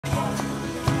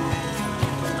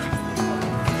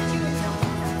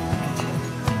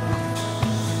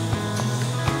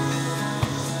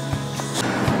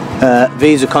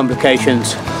visa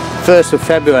complications. 1st of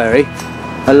February,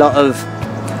 a lot of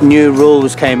new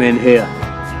rules came in here.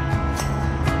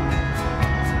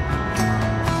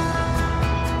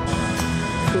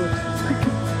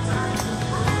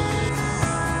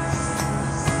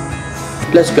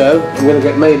 Let's go. I'm going to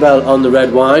get Maybelle on the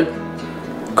red wine.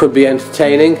 Could be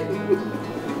entertaining.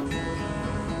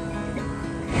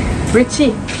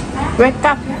 Richie, wake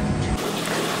up.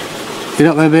 You're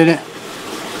not going to be in it?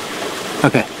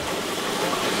 Okay.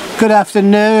 Good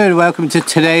afternoon. Welcome to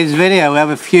today's video. We have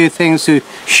a few things to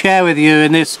share with you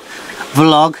in this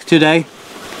vlog today.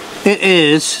 It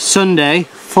is Sunday,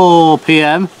 4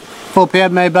 PM. 4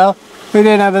 PM, Maybelle? What are you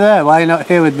doing over there? Why are you not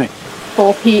here with me?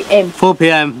 4 PM. 4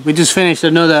 PM. We just finished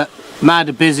another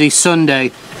mad busy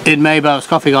Sunday in Maybelle's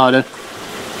coffee garden.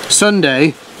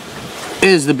 Sunday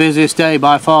is the busiest day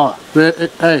by far.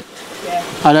 Hey, Yeah.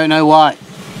 I don't know why,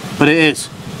 but it is.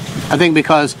 I think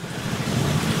because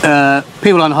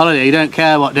people on holiday, you don't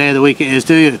care what day of the week it is,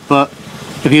 do you? But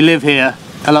if you live here,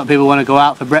 a lot of people want to go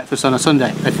out for breakfast on a Sunday,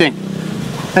 I think.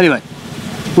 Anyway,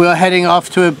 we are heading off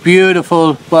to a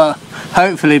beautiful, well,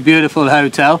 hopefully beautiful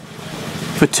hotel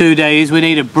for 2 days. We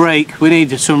need a break. We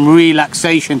need some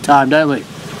relaxation time, don't we?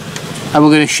 And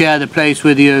we're going to share the place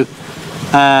with you.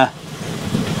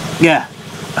 Yeah,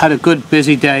 had a good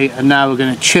busy day, and now we're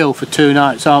going to chill for 2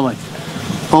 nights, aren't we?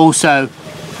 Also,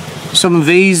 some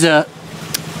visa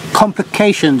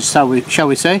complications, shall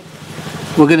we say.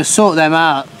 We're going to sort them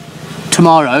out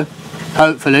tomorrow,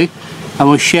 hopefully, and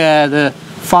we'll share the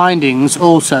findings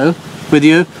also with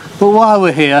you. But while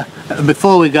we're here,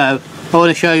 before we go, I want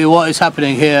to show you what is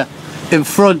happening here in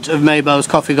front of Maybelle's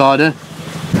coffee garden.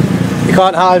 You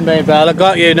can't hide, Maybelle, I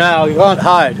got you now, you can't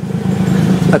hide.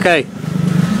 Okay,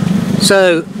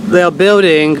 so they are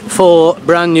building 4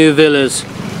 brand new villas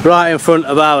right in front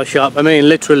of our shop. I mean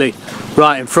literally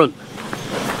right in front.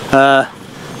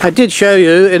 I did show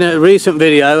you in a recent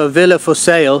video a villa for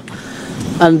sale,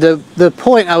 and the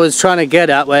point I was trying to get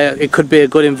at where it could be a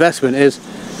good investment is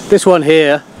this one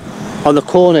here on the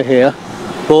corner here,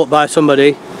 bought by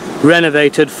somebody,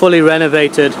 renovated, fully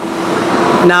renovated,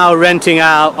 now renting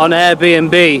out on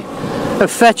Airbnb, and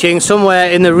fetching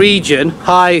somewhere in the region,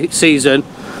 high season,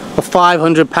 of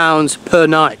 £500 per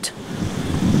night.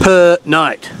 Per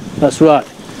night, that's right.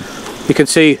 You can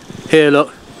see here,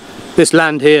 look, this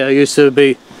land here used to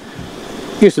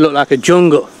look like a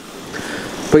jungle,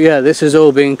 but yeah, this is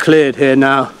all being cleared here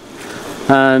now,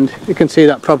 and you can see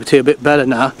that property a bit better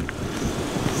now.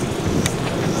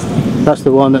 That's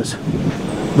the one that's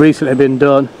recently been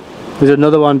done. There's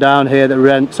another one down here that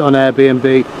rents on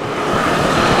Airbnb,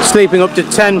 sleeping up to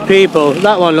 10 people.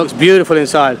 That one looks beautiful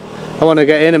inside. I want to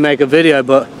get in and make a video,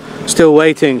 but still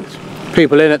waiting.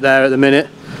 People in it there at the minute.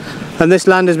 And this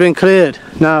land has been cleared.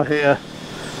 Now here,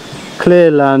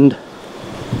 clear land.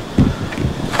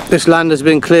 This land has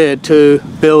been cleared to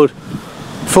build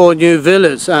 4 new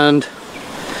villas, and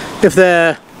if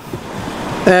they're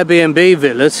Airbnb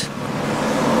villas,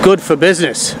 good for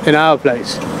business in our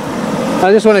place.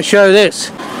 I just want to show this.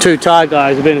 2 Thai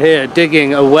guys have been here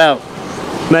digging a well.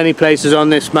 Many places on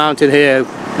this mountain here,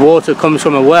 water comes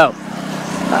from a well,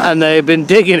 and they've been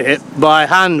digging it by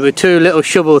hand with 2 little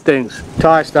shovel things,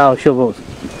 Thai style shovels.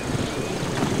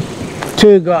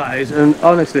 2 guys, and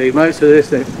honestly most of this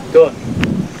they've done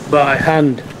by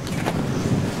hand.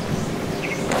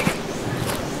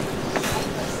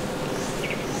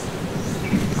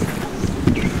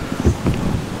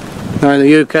 Now in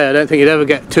the UK I don't think you'd ever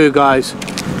get 2 guys,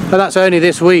 and that's only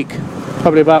this week,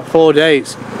 probably about 4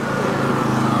 days.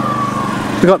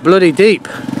 We got bloody deep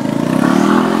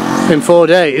in 4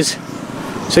 days.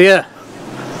 So yeah,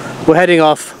 we're heading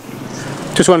off.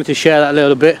 Just wanted to share that a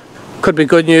little bit. Could be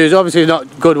good news. Obviously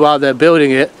not good while they're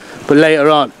building it, but later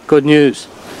on, good news.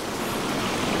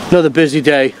 Another busy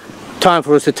day. Time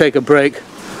for us to take a break.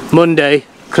 Monday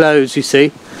closed, you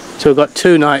see. So we've got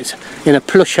 2 nights in a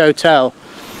plush hotel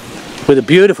with a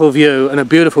beautiful view and a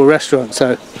beautiful restaurant.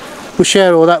 So we'll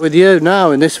share all that with you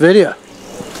now in this video.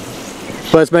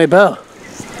 Where's Maybelle?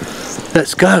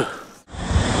 Let's go.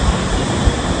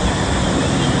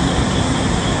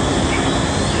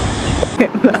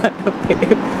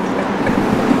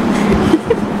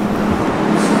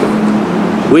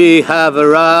 We have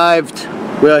arrived.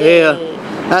 We are here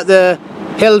at the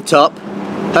Hilltop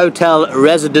Hotel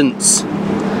Residence.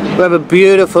 We have a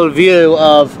beautiful view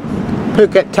of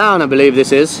Phuket Town, I believe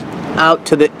this is, out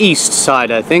to the east side,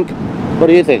 I think. What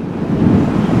do you think?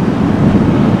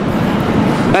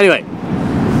 Anyway,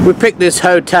 we picked this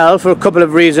hotel for a couple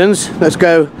of reasons. Let's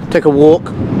go take a walk.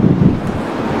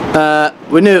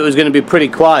 We knew it was going to be pretty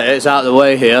quiet. It's out of the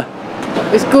way here.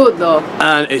 It's good though.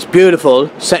 And it's beautiful,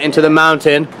 set into the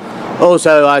mountain.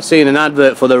 Also, I've seen an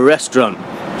advert for the restaurant,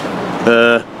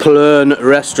 Plearn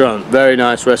Restaurant. Very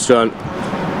nice restaurant.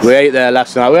 We ate there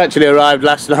last night. We actually arrived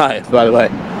last night, by the way.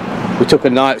 We took a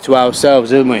night to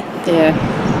ourselves, didn't we?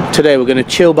 Yeah. Today we're going to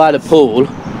chill by the pool.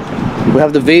 We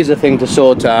have the visa thing to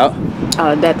sort out.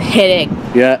 Oh, that headache.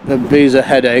 Yeah, the visa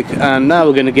headache. And now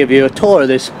we're going to give you a tour of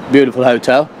this beautiful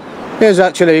hotel. It's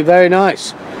actually very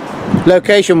nice.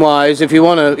 Location wise, if you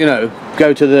want to, you know,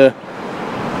 go to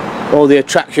all the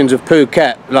attractions of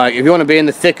Phuket, like if you want to be in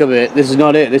the thick of it, this is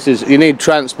not it. This is, you need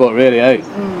transport really, eh?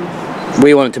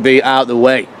 We want it to be out the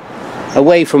way.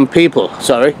 Away from people,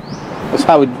 sorry. That's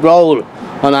how we roll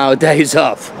on our days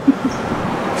off.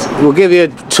 We'll give you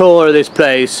a tour of this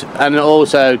place, and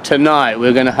also tonight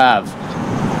we're going to have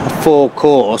a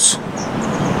 4-course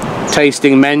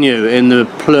tasting menu in the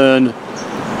Plearn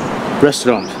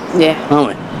Restaurant. Yeah.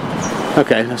 Aren't we?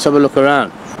 Okay, let's have a look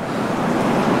around.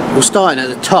 We're starting at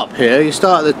the top here. You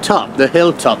start at the top, the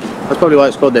Hilltop. That's probably why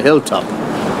it's called the Hilltop.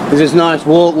 There's this nice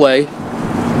walkway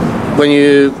when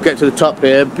you get to the top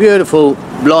here. Beautiful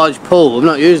large pool. I've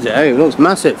not used it, eh? It looks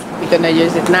massive. We're gonna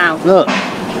use it now. Look.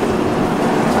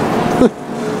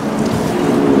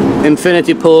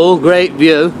 Infinity pool, great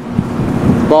view.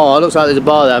 Bar, looks like there's a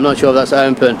bar there. I'm not sure if that's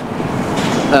open.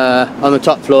 On the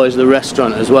top floor is the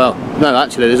restaurant as well. No,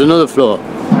 actually, there's another floor.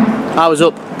 I was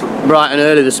up bright and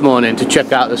early this morning to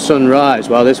check out the sunrise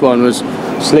while this one was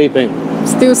sleeping.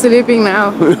 Still sleeping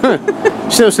now.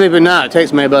 Still sleeping now. It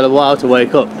takes Maybelle a while to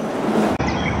wake up.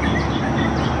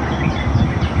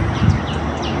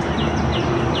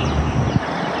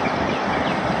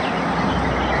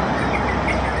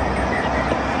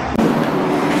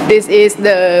 This is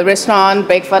the restaurant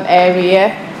breakfast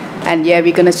area, and yeah,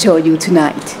 we're gonna show you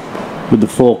tonight. With the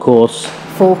 4-course.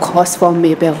 4-course from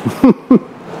Maybelle.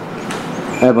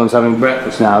 Everyone's having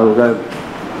breakfast now. We'll go.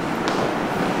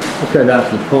 Let's go down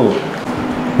to the pool.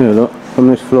 Yeah, look, on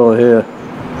this floor here.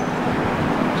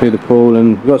 See the pool,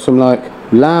 and we've got some like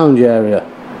lounge area.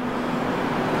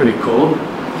 Pretty cool.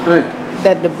 Hey.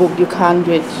 That the book you can't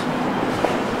reach.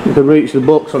 You can reach the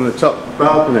books on the top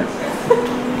balcony.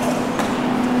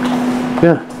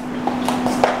 Yeah.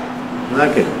 I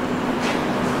like it.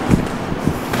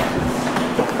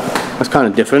 That's kind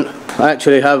of different. I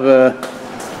actually have a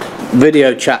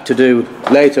video chat to do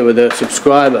later with a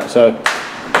subscriber, so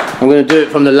I'm going to do it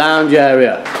from the lounge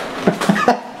area.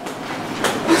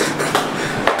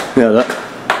 Yeah, look.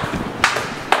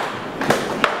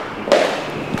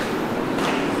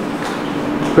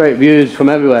 Great views from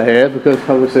everywhere here because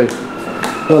obviously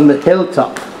we're on the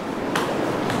hilltop.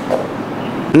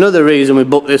 Another reason we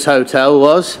booked this hotel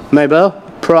was, Maybelle,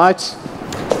 price?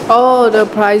 Oh, the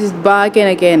price is bargain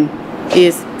again.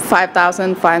 Is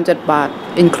 5,500 baht,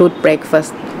 include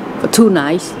breakfast for 2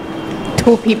 nights,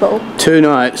 2 people. 2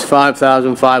 nights,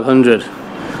 5,500.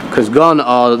 Because gone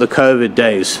are the COVID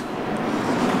days.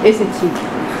 Is it cheap?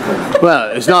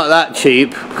 Well, it's not that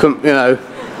cheap. You know,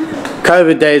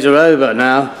 COVID days are over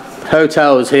now.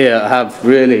 Hotels here have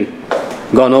really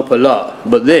gone up a lot.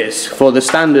 But this, for the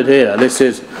standard here, this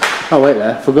is... Oh wait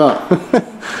there, forgot.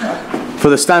 For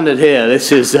the standard here,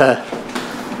 this is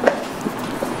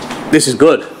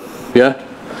good. Yeah?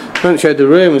 I haven't showed the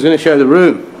room. I was going to show the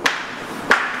room.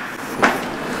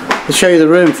 Let's show you the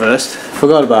room first.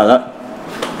 Forgot about that.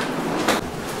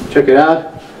 Check it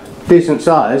out. Decent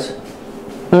size.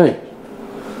 Hey.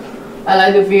 I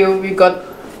like the view. We got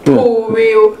pool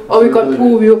view. Oh, we got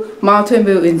pool view, mountain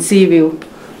view, and sea view.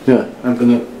 Yeah, open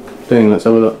the thing. Let's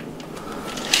have a look.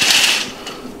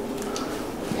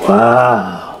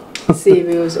 Wow. Sea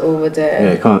views over there.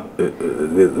 Yeah, you can't.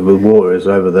 The water is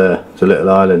over there. It's a little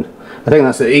island. I think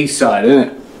that's the east side, isn't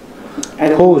it?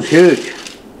 The pool's huge.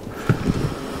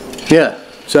 Yeah,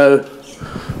 so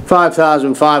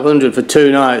 5,500 for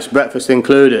 2 nights, breakfast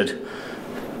included.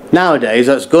 Nowadays,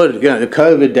 that's good. You know, the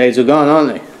COVID days are gone, aren't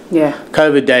they? Yeah.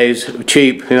 COVID days are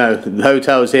cheap. You know, the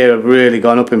hotels here have really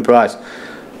gone up in price.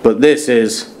 But this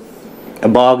is a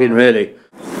bargain, really.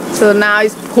 So now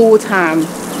it's pool time.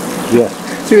 Yeah.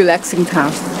 Relaxing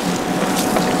time.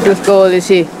 Let's go,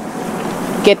 Lishi.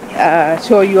 Get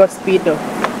show your speed though.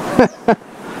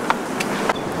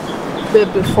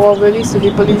 Before really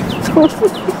slippery.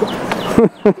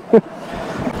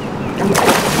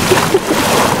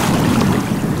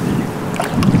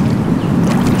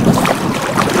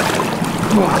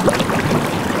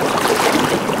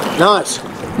 Nice.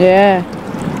 Yeah.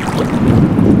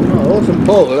 Oh, awesome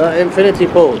pool, that infinity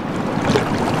pool.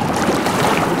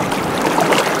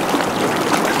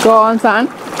 Go on, son.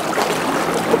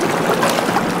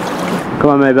 Come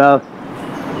on, Maybelle.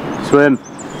 Swim.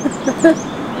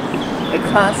 I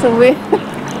can't swim.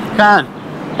 Can.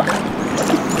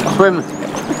 Swim.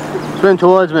 Swim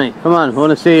towards me. Come on, I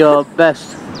want to see your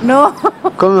best. No.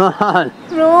 Come on.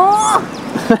 No.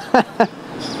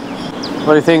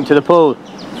 What do you think to the pool?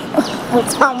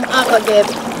 Come up again.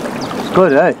 It's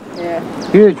good, eh?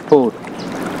 Yeah. Huge pool.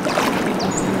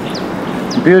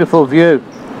 Beautiful view.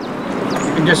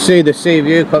 You can just see the sea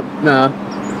view now.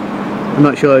 I'm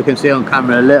not sure you can see on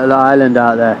camera a little island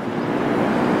out there.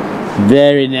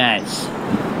 Very nice.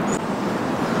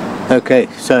 Okay,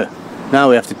 so now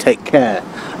we have to take care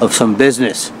of some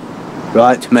business,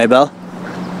 right, Maybelle?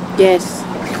 Yes.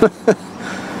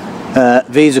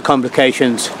 Visa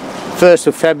complications. 1st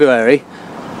of February,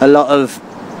 a lot of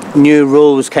new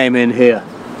rules came in here,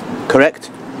 correct?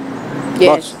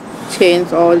 Yes.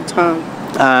 Change all the time.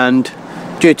 And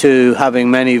due to having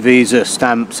many visa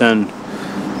stamps and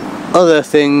other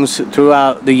things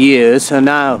throughout the years, are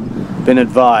now been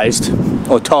advised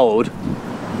or told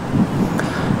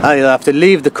either have to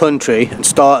leave the country and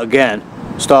start again,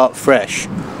 start fresh,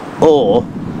 or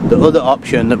the other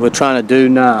option that we're trying to do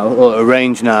now or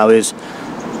arrange now is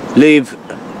leave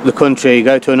the country,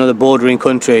 go to another bordering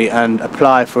country and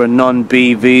apply for a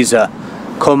non-B visa,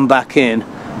 come back in.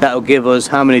 That will give us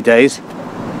how many days?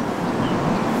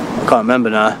 I can't remember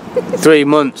now. 3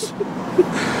 months.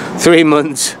 3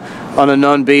 months on a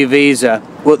non-B visa.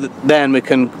 Well, then we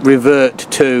can revert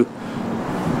to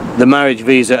the marriage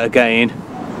visa again,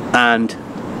 and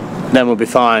then we'll be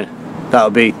fine.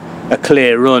 That'll be a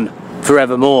clear run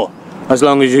forevermore, as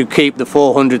long as you keep the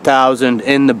 400,000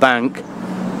 in the bank.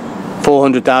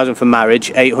 400,000 for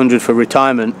marriage, 800 for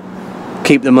retirement.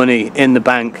 Keep the money in the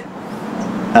bank.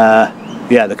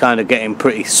 Yeah, they're kind of getting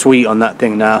pretty sweet on that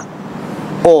thing now.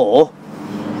 Or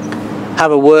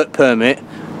have a work permit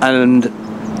and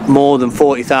more than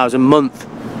 40,000 a month.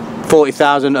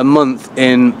 40,000 a month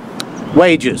in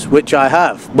wages, which I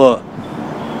have, but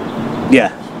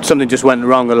yeah, something just went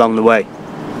wrong along the way.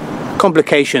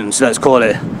 Complications, let's call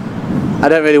it. I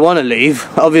don't really want to leave,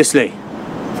 obviously,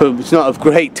 but it's not of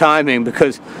great timing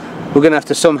because we're going to have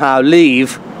to somehow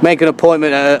leave, make an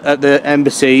appointment at the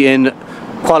embassy in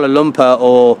Kuala Lumpur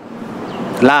or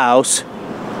Laos,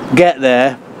 get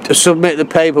there, to submit the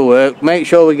paperwork, make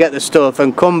sure we get the stuff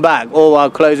and come back, all while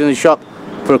closing the shop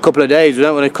for a couple of days. We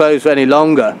don't want to close for any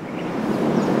longer.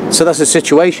 So that's the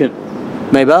situation.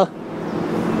 Maybelle,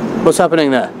 what's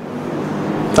happening there?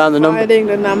 Found the number? Finding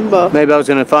the number. Maybelle's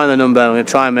going to find the number. I'm going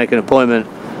to try and make an appointment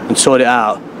and sort it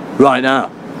out right now.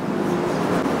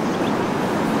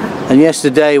 And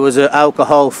yesterday was an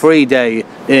alcohol-free day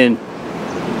in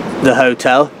the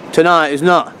hotel. Tonight is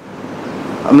not.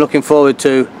 I'm looking forward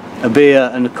to a beer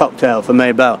and a cocktail for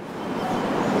Maybelle.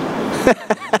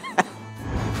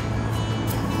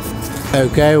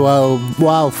 Okay, well,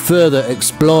 while further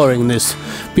exploring this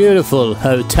beautiful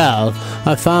hotel,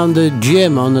 I found the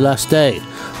gym on the last day.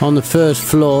 On the first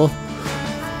floor,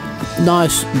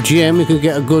 nice gym. You could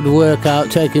get a good workout,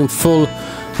 taking full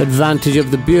advantage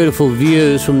of the beautiful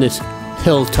views from this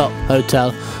Hilltop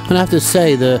hotel. And I have to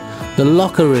say, the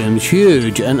locker room's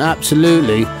huge and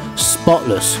absolutely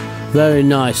spotless. Very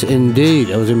nice indeed.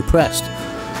 I was impressed.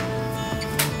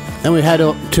 And we head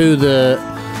up to the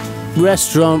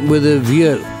restaurant with a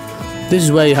view. This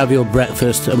is where you have your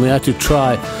breakfast, and we had to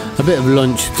try a bit of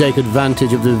lunch to take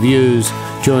advantage of the views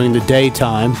during the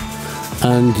daytime.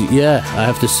 And yeah, I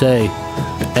have to say,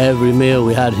 every meal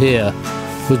we had here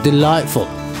was delightful.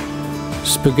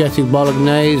 Spaghetti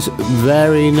bolognese,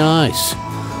 very nice.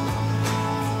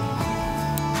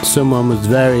 Someone was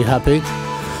very happy.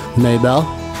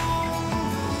 Maybelle.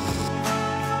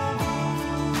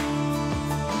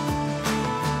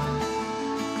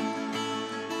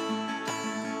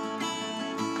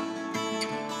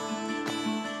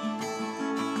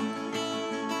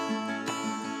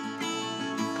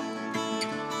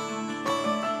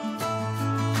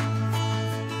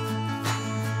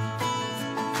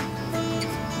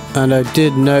 And I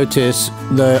did notice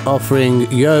they're offering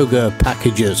yoga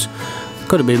packages.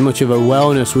 Couldn't be much of a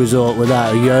wellness resort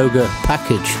without a yoga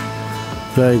package.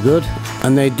 Very good.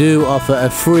 And they do offer a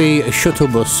free shuttle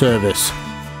bus service.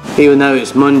 Even though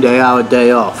it's Monday, our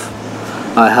day off,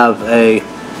 I have a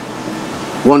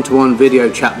one-to-one video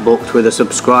chat booked with a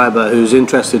subscriber who's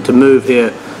interested to move here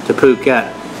to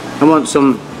Phuket. I want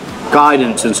some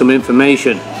guidance and some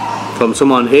information from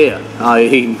someone here,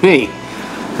 i.e. me.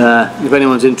 If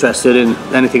anyone's interested in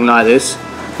anything like this,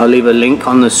 I'll leave a link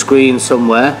on the screen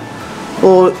somewhere,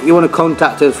 or you want to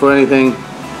contact us for anything,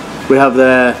 we have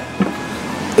there,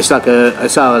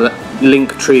 it's our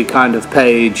link tree kind of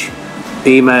page,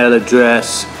 email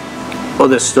address,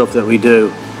 other stuff that we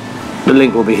do. The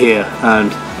link will be here,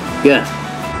 and yeah.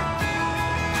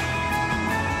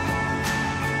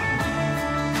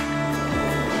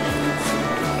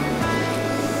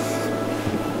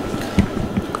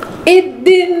 It's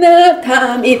dinner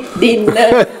time, it's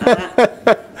dinner time.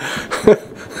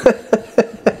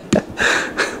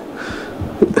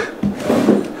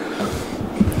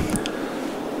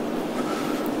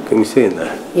 Can you see in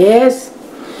there? Yes.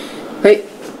 Hey,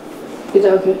 is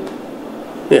that okay?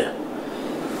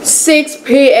 Yeah. 6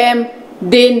 p.m.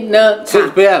 dinner time.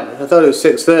 6 p.m. I thought it was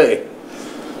 6:30.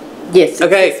 Yes.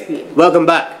 Okay, welcome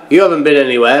back. You haven't been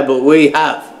anywhere, but we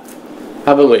have,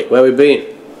 haven't we? Where we been?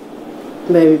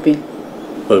 Where we been?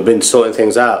 Well, we've been sorting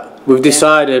things out. We've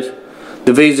decided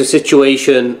the visa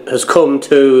situation has come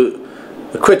to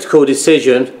a critical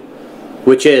decision,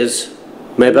 which is,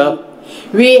 Maybelle?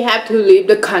 We have to leave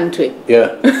the country.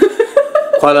 Yeah.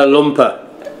 Kuala Lumpur.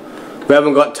 We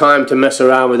haven't got time to mess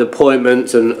around with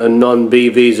appointments and non-B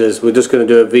visas. We're just going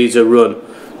to do a visa run,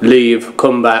 leave,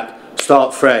 come back,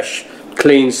 start fresh,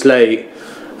 clean slate,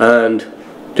 and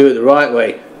do it the right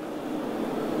way.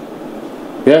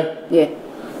 Yeah? Yeah.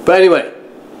 But anyway,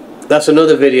 that's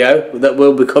another video that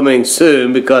will be coming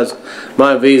soon because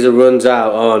my visa runs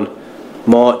out on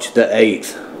March the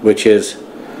 8th, which is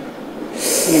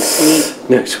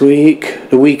next week,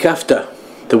 the week after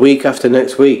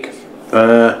next week.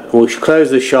 We'll close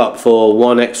the shop for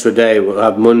one extra day. We'll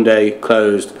have Monday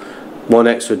closed, one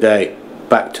extra day,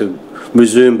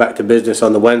 resume back to business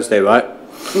on the Wednesday, right?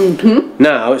 Mm-hmm.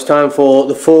 Now it's time for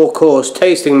the 4-course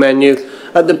tasting menu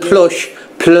at the plush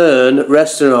Plearn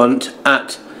Restaurant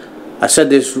at, I said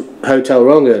this hotel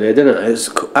wrong earlier, didn't I? It's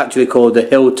actually called the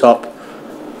Hilltop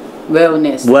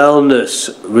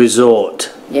Wellness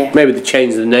Resort. Yeah. Maybe they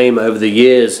changed the name over the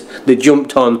years. They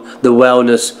jumped on the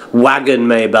wellness wagon,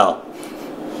 Maybelle.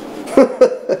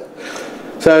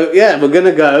 So yeah, we're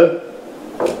gonna go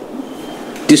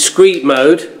discreet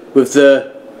mode with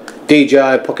the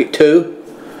DJI Pocket 2.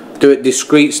 Do it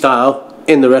discreet style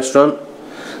in the restaurant.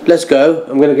 Let's go.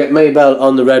 I'm gonna get Maybelle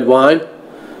on the red wine.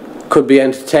 Could be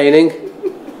entertaining.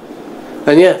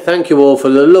 And yeah, thank you all for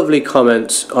the lovely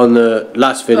comments on the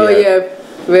last video. Oh yeah,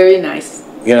 very nice.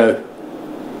 You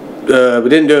know, we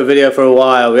didn't do a video for a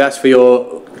while. We asked for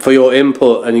your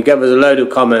input, and you gave us a load of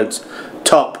comments,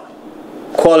 top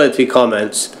quality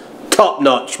comments, top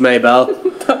notch, Maybelle.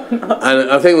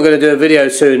 And I think we're going to do a video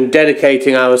soon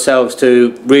dedicating ourselves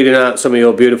to reading out some of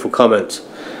your beautiful comments.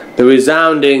 The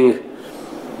resounding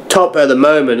top at the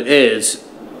moment is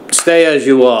stay as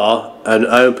you are and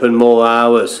open more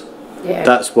hours. Yeah.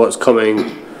 That's what's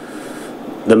coming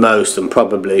the most, and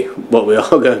probably what we are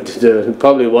going to do. It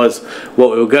probably was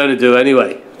what we were going to do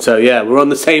anyway. So yeah, we're on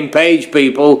the same page,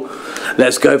 people.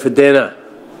 Let's go for dinner.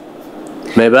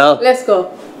 Maybelle? Let's go.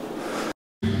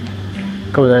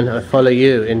 Come on then, I follow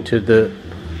you into the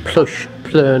plush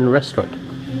Plearn Restaurant.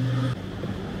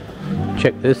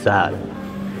 Check this out.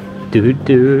 Do do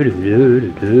do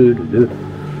do do do.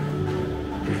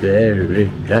 Very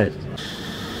nice.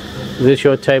 Is this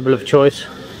your table of choice?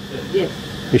 Yes.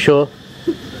 You sure?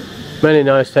 Many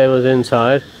nice tables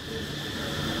inside.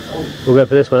 We'll go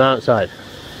for this one outside.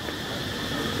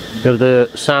 You have the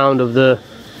sound of the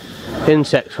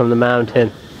insects from the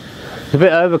mountain. It's a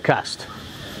bit overcast.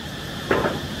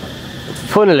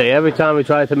 Funnily, every time we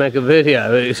try to make a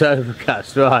video, it's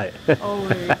overcast, right?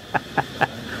 Always.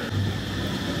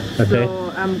 Okay.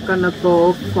 So I'm gonna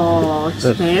go for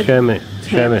Show me.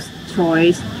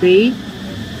 choice 3.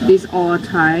 This all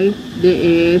Thai. There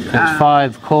is It's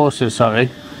 5 courses, sorry.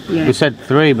 Yeah. You said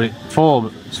 3, but 4,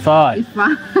 but it's 5. It's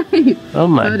 5. Oh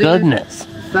my So goodness.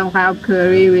 Somehow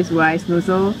curry with rice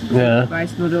noodle. Yeah.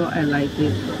 Rice noodle, I like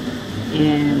it.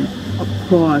 And of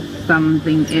course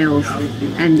something else.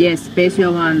 And yes,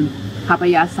 special one,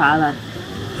 papaya salad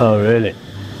Oh really?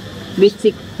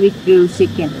 with grilled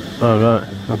chicken. Oh right,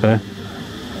 okay.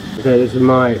 Okay, this is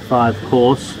my 5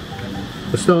 course.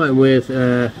 We're starting with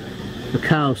a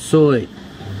cow soy,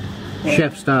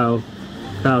 chef style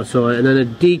cow soy, and then a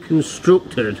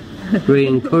deconstructed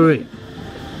green curry.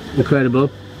 Incredible.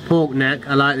 Pork neck,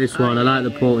 I like this one, I like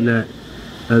the pork neck.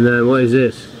 And then what is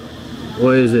this?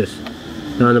 What is this?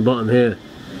 Down the bottom here.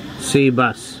 Sea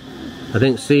bass. I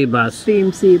think sea bass.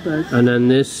 Steamed sea bass. And then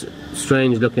this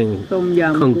strange looking Tom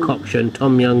yum concoction,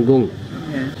 tom yum goong.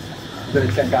 Yeah.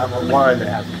 Gonna check out what wine they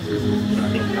have.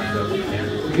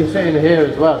 You can see in here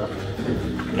as well.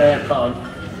 Aircon.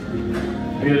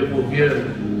 Beautiful view.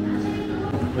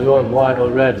 We want white or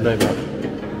red, maybe.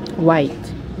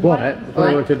 White. White? I thought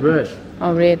you wanted red.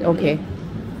 Oh, red, okay.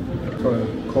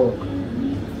 Cork.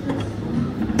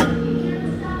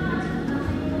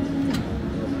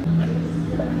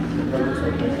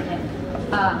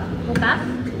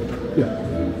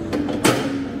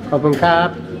 Yeah. Open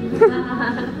cap.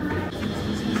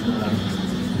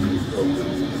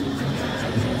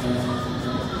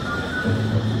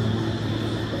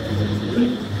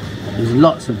 There's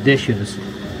lots of dishes,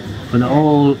 but they're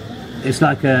all, it's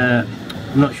like a,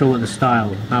 I'm not sure what the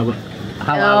style, how I would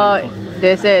call it.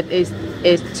 They said it's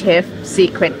chef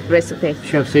secret recipe.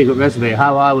 Chef secret recipe.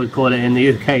 How I would call it in the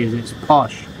UK is it's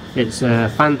posh. It's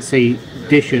fancy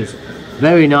dishes,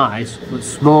 very nice but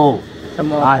small.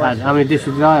 I had, how many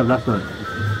dishes did I have last night?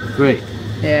 3.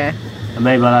 Yeah. And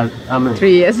maybe I had, how many?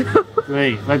 3 years.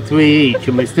 3. I had 3 each,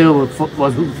 and we still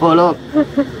wasn't full up.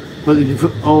 But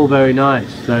all very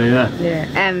nice. So yeah. Yeah.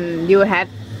 And you had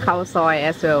khao soy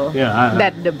as well. Yeah.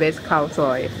 That's the best khao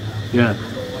soy. Yeah.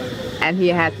 And he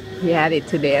had it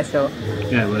today as well.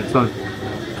 Yeah. Well, it's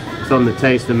on the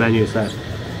taster menu set.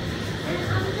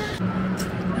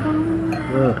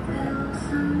 Oh.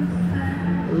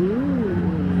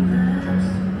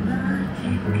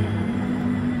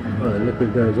 Oh, the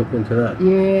liquid goes up into that.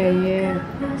 Yeah.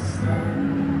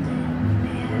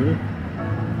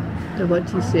 So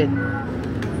what you said?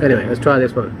 Anyway, let's try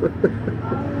this one.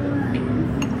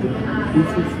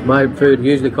 My food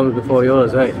usually comes before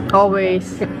yours, eh?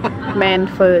 Always man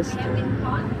first.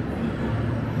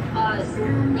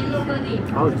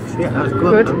 Oh shit, that's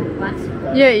good.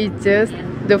 Yeah, it's just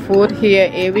the food here,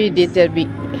 every dish that we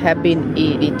have been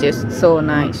eating, it's just so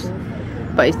nice.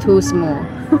 But it's too small.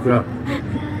 Yeah.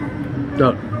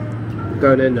 No.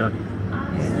 Going in now.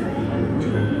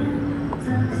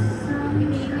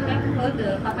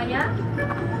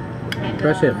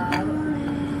 Impressive.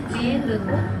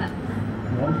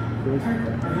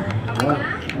 Wow.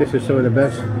 This is some of the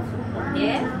best.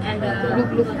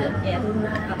 Look.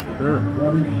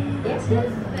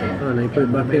 Oh, now you put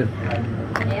it back in.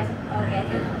 Nice.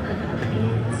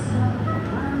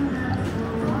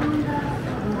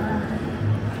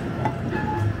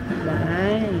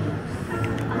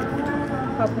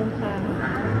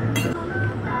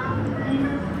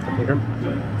 Take them.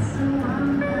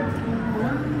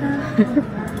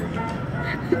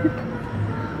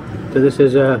 So this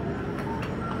is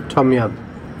tom yum.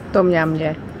 Tom yum,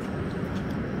 yeah.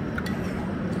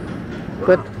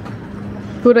 Good.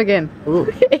 Put again.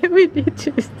 Every dish.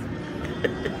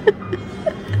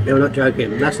 You're not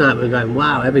joking. Last night we were going,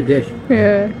 wow, every dish.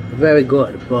 Yeah. Very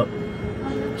good, but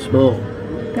small.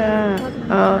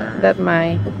 Oh, that's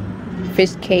my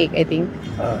fish cake, I think.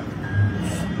 Oh,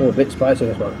 a bit spicy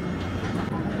this one.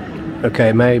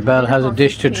 Okay, Maybelle has a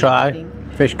dish to try.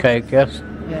 Fish cake, yes.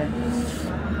 Yeah.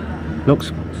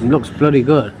 Looks bloody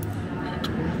good.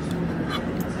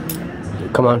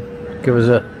 Come on, give us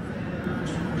a.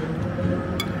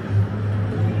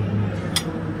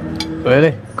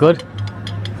 Really? Good?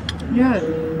 Yeah.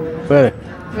 Really?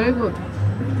 Very good.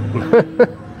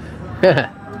 Yeah.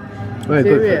 Very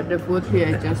good. The food here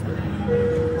is just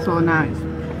so nice.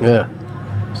 Yeah.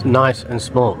 It's nice and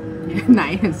small.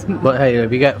 Nice and small. But hey,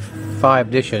 if you get 5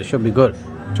 dishes, it should be good.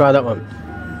 Try that one.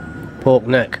 Pork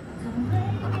neck.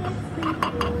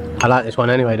 I like this one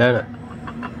anyway, don't I?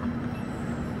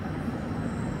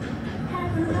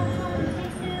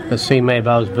 Let's see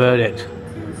Maybelle's verdict.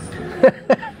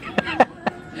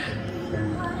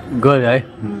 Good, eh?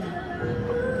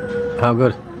 How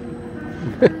good?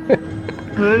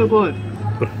 Very good.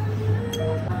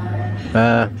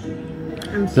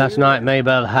 Last night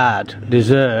Maybelle had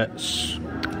desserts,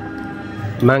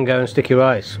 mango and sticky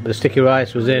rice. The sticky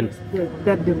rice was in. Yeah,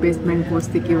 that's the best mango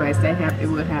sticky rice I have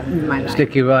ever had in my life.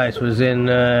 Sticky rice was in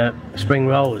spring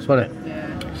rolls, wasn't it?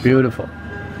 Yeah. Beautiful.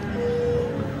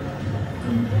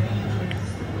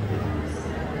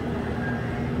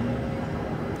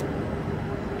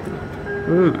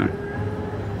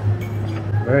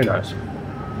 Very nice.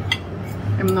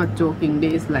 I'm not joking.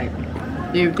 This is like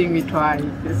everything we try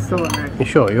is so nice. You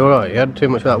sure? You're alright. You had too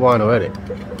much of that wine already.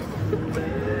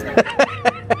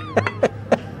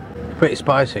 Pretty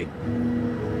spicy.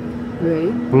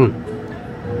 Really?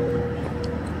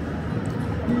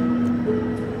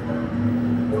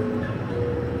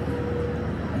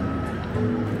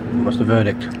 What's the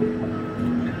verdict?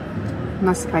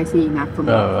 Not spicy enough for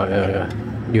me. Oh, right, yeah.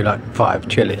 You like 5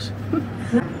 chilies.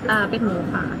 เป็นหมู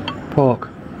ค่ะ Pork.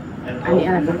 อันนี้อ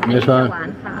ะไรคะ This ห one. วาน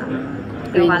ค่ะ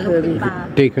เดี๋ยวหวานลูกชิ้นปลา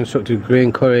Deconstructed green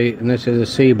curry, and this is a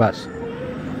sea bass.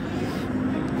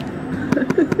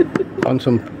 On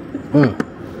some.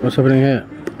 What's happening here?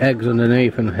 Eggs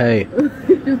underneath and hay.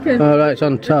 Oh, right, it's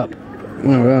on top.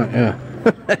 Oh, right, yeah.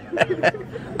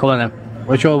 Come on then.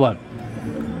 What's your one?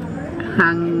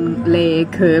 Hang lay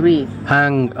curry.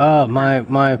 Hang. Oh,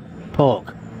 my pork.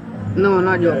 No,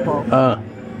 not your pork. Oh.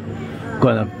 Go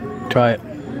on then. Try it.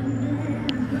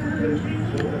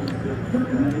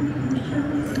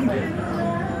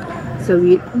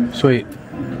 Sweet. Sweet.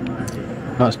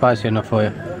 Not spicy enough for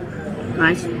you.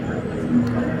 Nice.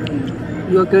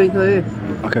 Your green curry.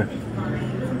 Okay.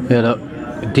 Yeah, look.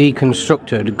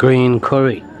 Deconstructed green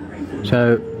curry.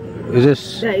 So, is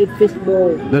this... That is fish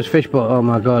bowl. This fish bowl? Oh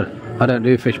my god. I don't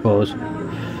do fish bowls.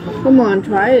 Come on,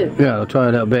 try it. Yeah, I'll try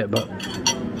a little bit, but...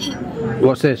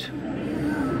 What's this?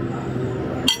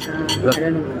 I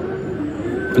don't know.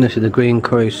 And this is the green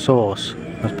curry sauce.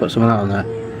 Let's put some of that on there.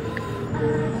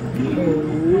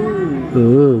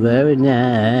 Ooh, very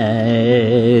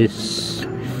nice.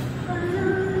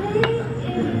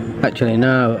 Actually,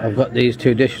 now I've got these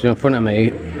two dishes in front of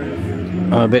me,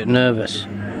 I'm a bit nervous.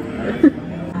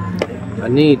 I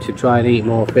need to try and eat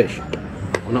more fish.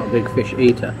 I'm not a big fish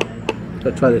eater.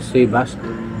 Let's try this sea bass.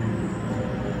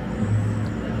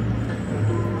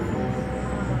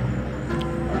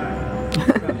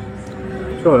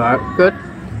 It's alright. Good.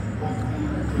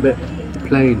 A bit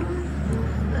plain.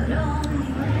 I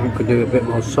could do a bit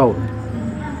more salt.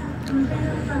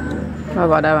 How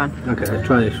about that one? Okay, let's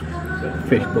try this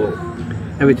fish ball.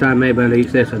 Every time Maybelle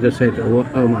eats this, I just say to her,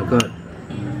 oh my god.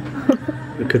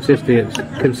 The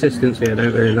consistency I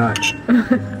don't really like.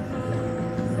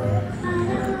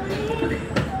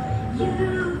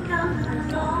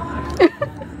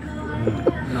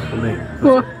 Not for me.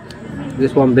 What?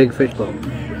 This one big fish ball.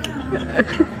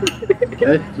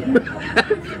 Okay.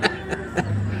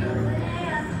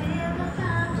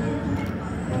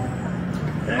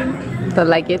 Don't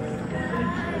like it?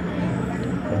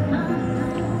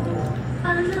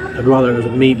 I'd rather it was a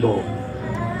meatball.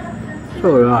 It's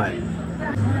alright.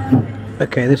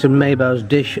 Okay, this is Maybelle's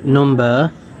dish number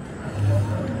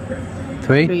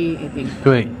 3? 3, I think.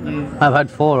 3. Yeah. I've had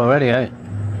 4 already, eh?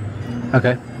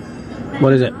 Okay.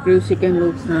 What is it? Grilled chicken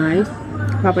looks nice.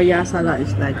 Papaya salad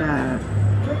is like a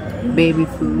baby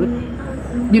food.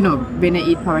 You know, when I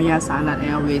eat papaya salad,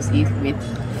 I always eat with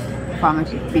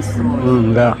farmer's fish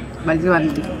sauce. Yeah. But this one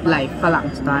is like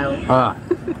Falang style. Ah.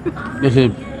 This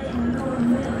is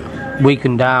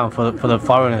weakened down for the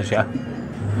foreigners, yeah?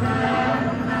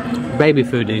 Baby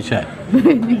food, did you say?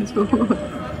 Baby food.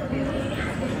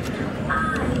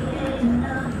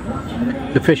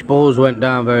 The fish balls went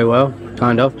down very well,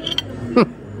 kind of.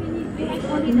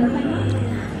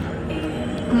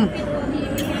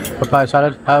 Papaya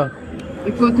salad, how?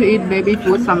 It's good to eat baby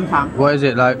food sometimes. What is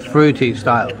it, like fruity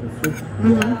style?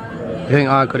 You think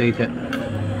I could eat it?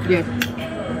 Yes.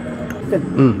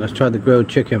 Let's try the grilled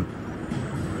chicken.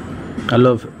 I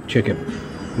love chicken,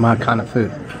 my kind of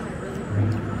food.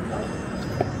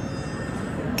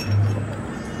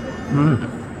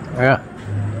 Yeah,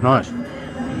 nice.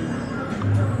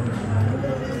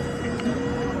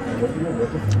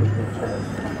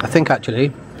 I think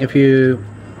actually, if you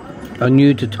are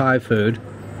new to Thai food,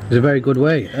 it's a very good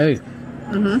way. Hey,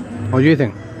 what do you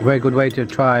think? A very good way to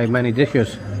try many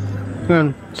dishes.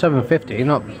 $7.50,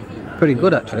 not pretty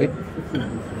good actually.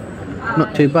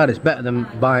 Not too bad. It's better than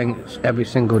buying every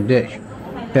single dish.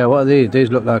 Yeah, what are these? These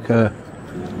look like I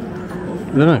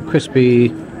don't know,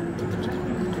 crispy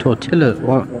tortillas.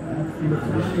 What?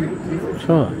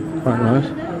 Sure, quite nice.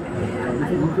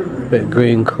 Bit of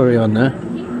green curry on there.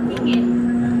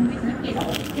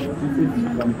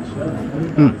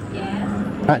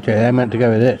 Actually, they're meant to go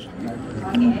with this.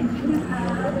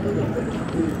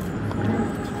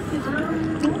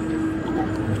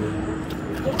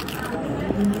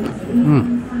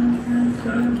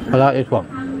 I like this one.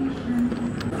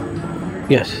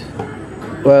 Yes.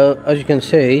 Well, as you can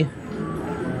see,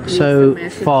 so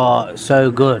far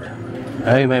so good.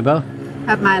 Hey, Maybelle?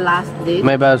 Have my last dish.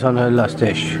 Maybelle's on her last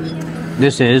dish.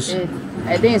 This is...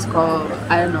 I think it's called,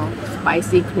 I don't know,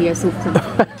 spicy clear soup.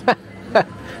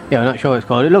 yeah, I'm not sure what it's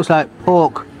called. It looks like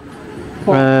pork.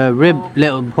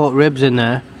 Little pork ribs in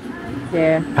there.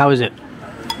 Yeah. How is it?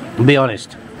 Be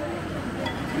honest.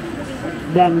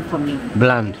 Bland for me.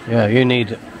 Bland. Yeah, you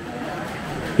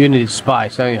need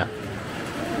spice, don't you?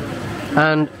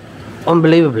 And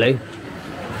unbelievably,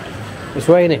 it's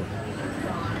raining.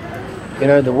 You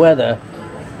know, the weather,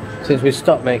 since we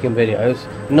stopped making videos,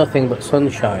 nothing but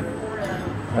sunshine.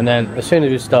 And then as soon as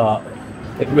we start,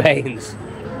 it rains.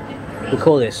 We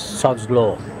call this sod's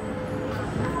law.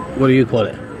 What do you call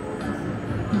it?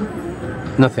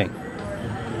 Nothing.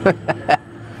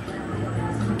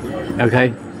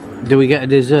 Okay. Do we get a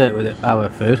dessert with our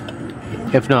food?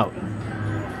 If not,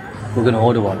 we're going to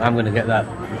order one. I'm going to get that.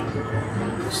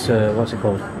 It's, what's it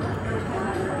called?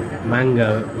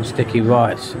 Mango and sticky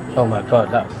rice. Oh my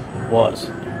god, that was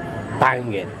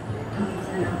banging.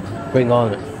 Bring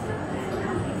on the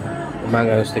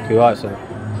mango and sticky rice.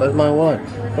 Where's my wine?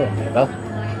 Oh, Maybelle.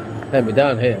 Let me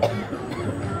down here.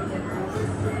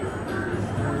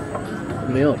 Put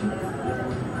me on.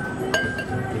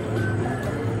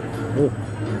 Ooh.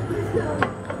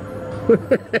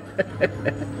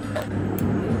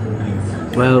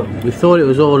 Well, we thought it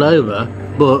was all over,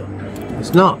 but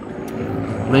it's not.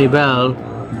 Maybelle,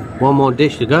 one more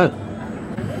dish to go.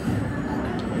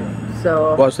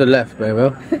 So What's the left,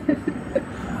 Maybelle?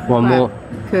 One more.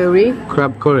 curry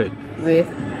Crab curry. with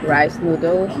rice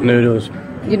noodles. Noodles.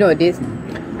 You know this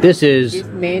This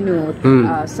menu,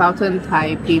 Southern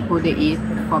Thai people they eat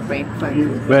for breakfast.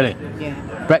 really Yeah,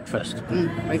 breakfast.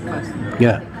 breakfast.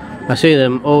 Yeah. I see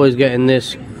them always getting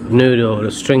this noodle,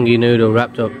 the stringy noodle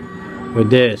wrapped up with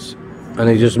this, and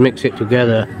they just mix it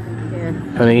together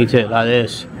Yeah, and eat it like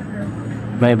this.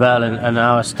 Maybelle and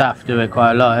our staff do it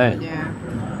quite a lot, eh? yeah,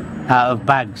 Out of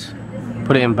bags.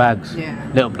 Put it in bags. yeah.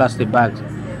 Little plastic bags.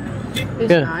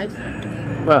 It's Yeah. nice.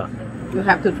 Well, You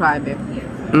have to try, babe.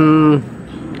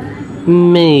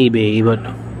 maybe, but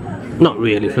not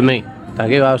really for me.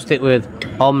 Thank you. I'll stick with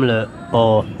omelette,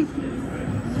 or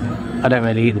I don't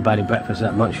really eat the belly breakfast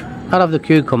that much. I'll have the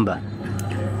cucumber.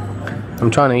 I'm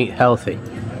trying to eat healthy.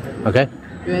 Okay?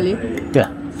 Really? Yeah.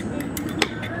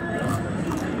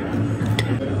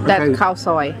 That's Okay. cow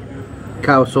soy.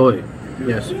 Cow soy.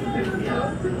 Yes.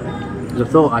 'Cause I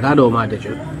thought I'd had all my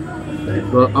dishes,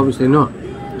 but obviously not.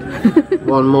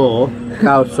 One more.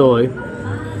 Cow soy.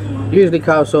 Usually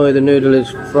cow soy, the noodle is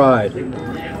fried.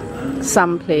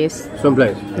 Some place.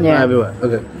 Someplace. Yeah. Not everywhere.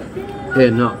 Okay.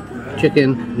 Here, not.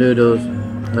 Chicken, noodles,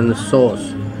 and the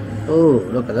sauce. Oh,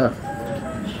 look at that.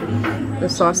 The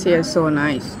sauce here is so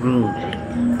nice.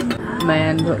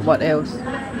 Man, but what else?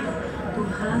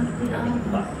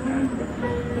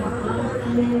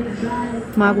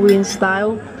 Margarine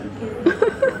style.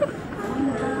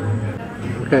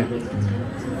 Okay.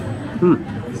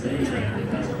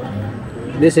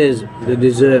 This is the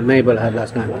dessert Maybelle had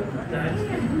last night.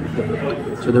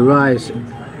 So the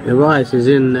rice is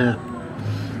in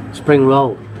spring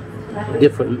roll.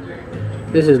 Different.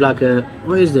 This is like a,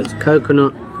 what is this?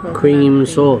 Coconut cream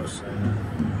sauce.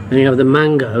 And you have the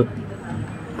mango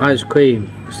ice cream,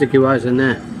 sticky rice in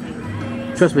there.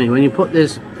 Trust me, when you put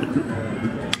this,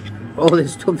 all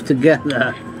this stuff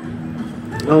together,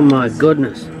 oh my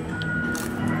goodness.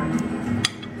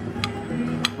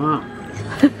 Wow.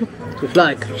 It's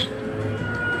like,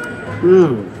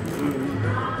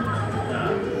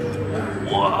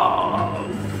 wow.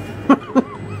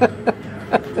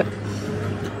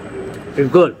 It's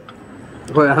good.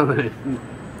 Wait, how many?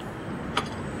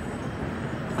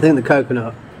 I think the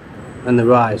coconut and the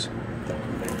rice,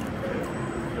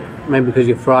 maybe because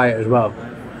you fry it as well.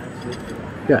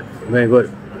 Yeah, very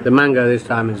good. The mango this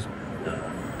time is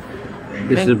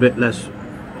a bit less.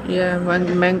 Yeah,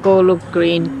 when mango look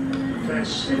green.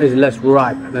 Is less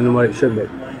ripe than what it should be.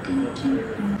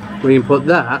 When you put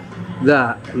that,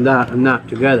 and that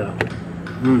together,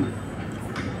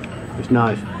 it's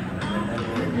nice.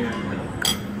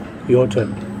 Your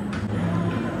turn.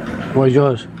 What is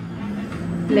yours?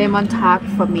 Lemon tart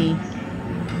for me.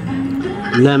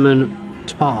 Lemon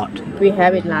tart. We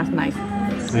have it last night.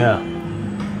 Yeah.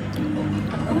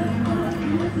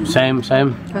 Same.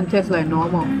 Can taste like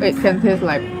normal. It can taste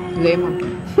like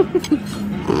lemon.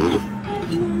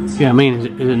 Yeah, I mean, is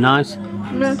it nice?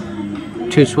 Yeah.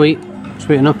 Too sweet?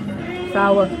 Sweet enough?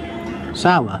 Sour.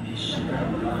 Sour?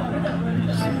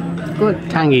 Good.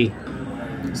 Tangy?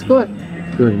 It's good.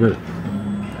 Good.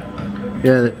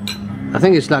 Yeah, I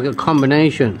think it's like a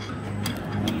combination.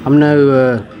 I'm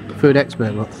no food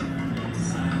expert, but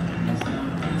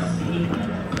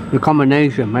the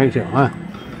combination makes it.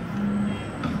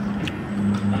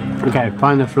 Okay,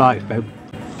 find the flights, babe.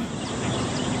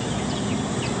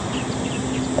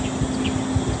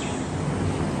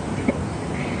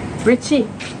 Richie,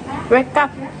 wake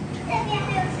up.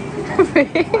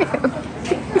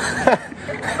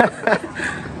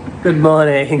 Good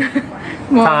morning.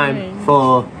 Time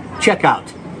for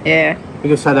checkout. Yeah. We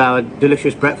just had our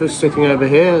delicious breakfast sitting over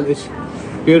here. This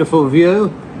beautiful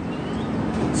view.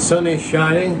 Sun is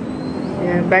shining.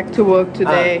 Yeah, back to work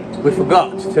today. We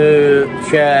forgot to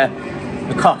share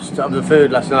the cost of the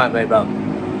food last night, Maybelle.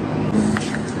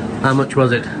 How much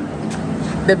was it?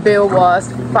 The bill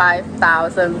was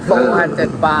 5,400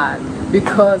 baht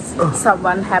because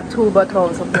someone had 2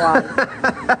 bottles of wine.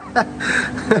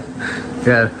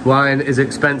 Yeah, wine is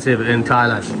expensive in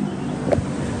Thailand.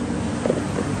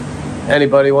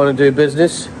 Anybody want to do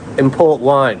business? Import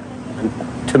wine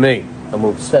to me and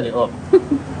we'll set it up.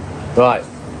 Right,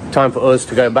 time for us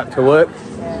to go back to work.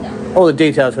 All the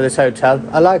details for this hotel.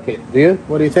 I like it. Do you?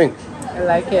 What do you think? I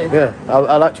like it. Yeah,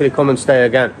 I'll actually come and stay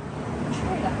again.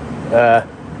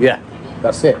 Yeah,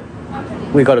 that's it.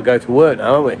 We got to go to work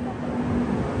now, haven't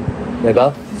we?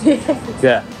 Maybelle?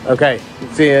 Yeah, okay.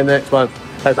 See you in the next one.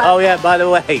 Oh yeah, by the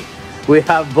way, we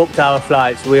have booked our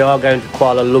flights. We are going to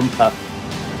Kuala Lumpur.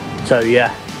 So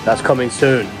yeah, that's coming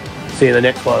soon. See you in the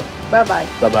next one. Bye bye.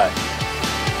 Bye bye.